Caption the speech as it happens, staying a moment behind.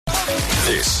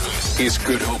This is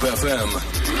Good Hope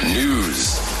FM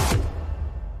News.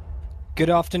 Good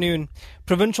afternoon.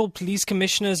 Provincial Police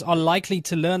Commissioners are likely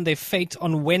to learn their fate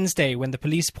on Wednesday when the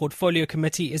Police Portfolio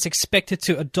Committee is expected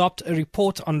to adopt a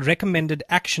report on recommended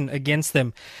action against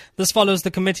them. This follows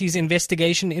the committee's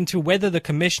investigation into whether the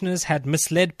commissioners had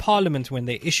misled Parliament when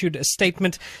they issued a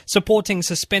statement supporting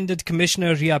suspended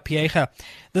Commissioner Ria Piega.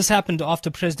 This happened after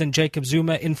President Jacob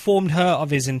Zuma informed her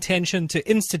of his intention to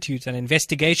institute an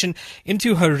investigation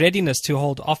into her readiness to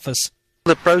hold office.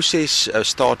 The process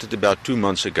started about 2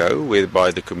 months ago,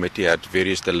 whereby the committee had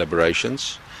various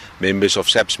deliberations. Members of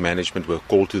SAP's management were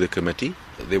called to the committee.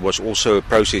 There was also a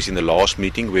process in the last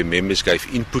meeting where members gave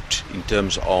input in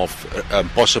terms of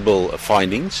possible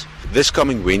findings. This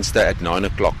coming Wednesday at 9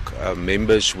 o'clock,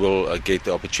 members will get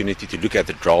the opportunity to look at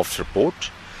the draft report,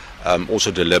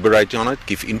 also deliberate on it,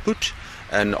 give input,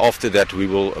 and after that we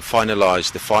will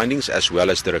finalize the findings as well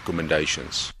as the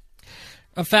recommendations.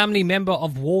 A family member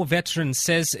of war veterans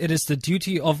says it is the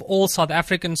duty of all South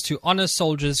Africans to honour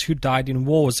soldiers who died in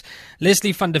wars.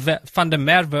 Leslie van der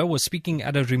Merwe was speaking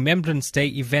at a Remembrance Day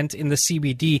event in the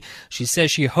CBD. She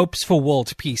says she hopes for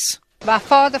world peace. My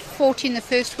father fought in the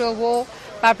First World War.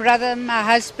 My brother, my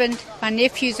husband, my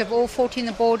nephews have all fought in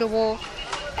the border war.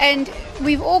 And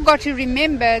we've all got to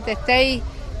remember that they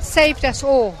saved us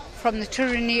all from the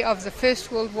tyranny of the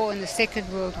First World War and the Second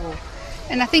World War.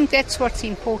 And I think that's what's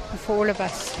important for all of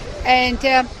us. And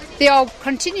there will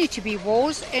continue to be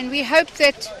wars, and we hope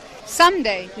that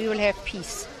someday we will have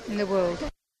peace in the world.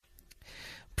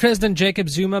 President Jacob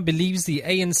Zuma believes the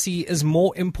ANC is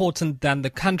more important than the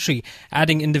country,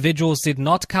 adding individuals did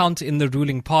not count in the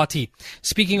ruling party.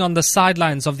 Speaking on the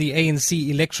sidelines of the ANC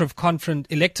elective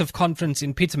conference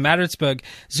in Pietermaritzburg,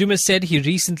 Zuma said he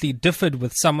recently differed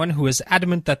with someone who was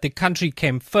adamant that the country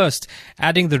came first,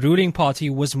 adding the ruling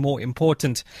party was more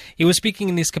important. He was speaking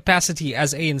in his capacity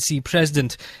as ANC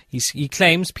president. He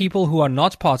claims people who are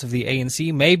not part of the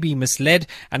ANC may be misled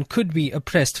and could be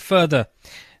oppressed further.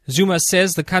 Zuma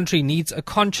says the country needs a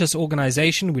conscious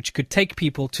organization which could take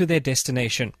people to their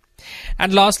destination.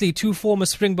 And lastly, 2 former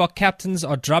Springbok captains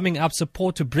are drumming up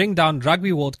support to bring down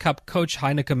Rugby World Cup coach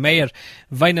Heineke Meyer.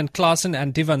 Wynand Klaasen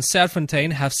and Divan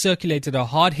Serfontein have circulated a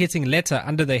hard-hitting letter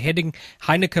under the heading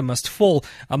Heineke must fall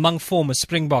among former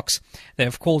Springboks. They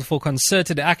have called for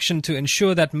concerted action to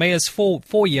ensure that Meyer's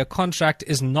four-year contract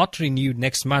is not renewed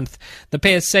next month. The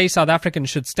pairs say South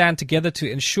Africans should stand together to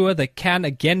ensure they can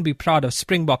again be proud of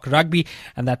Springbok rugby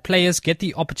and that players get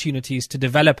the opportunities to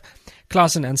develop.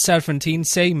 Klaasen and Serfontein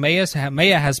say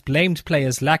Meyer has blamed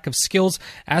players' lack of skills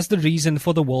as the reason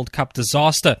for the World Cup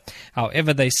disaster.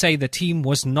 However, they say the team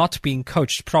was not being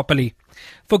coached properly.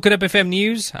 For Good Hope FM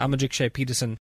News, I'm Ajik Peterson.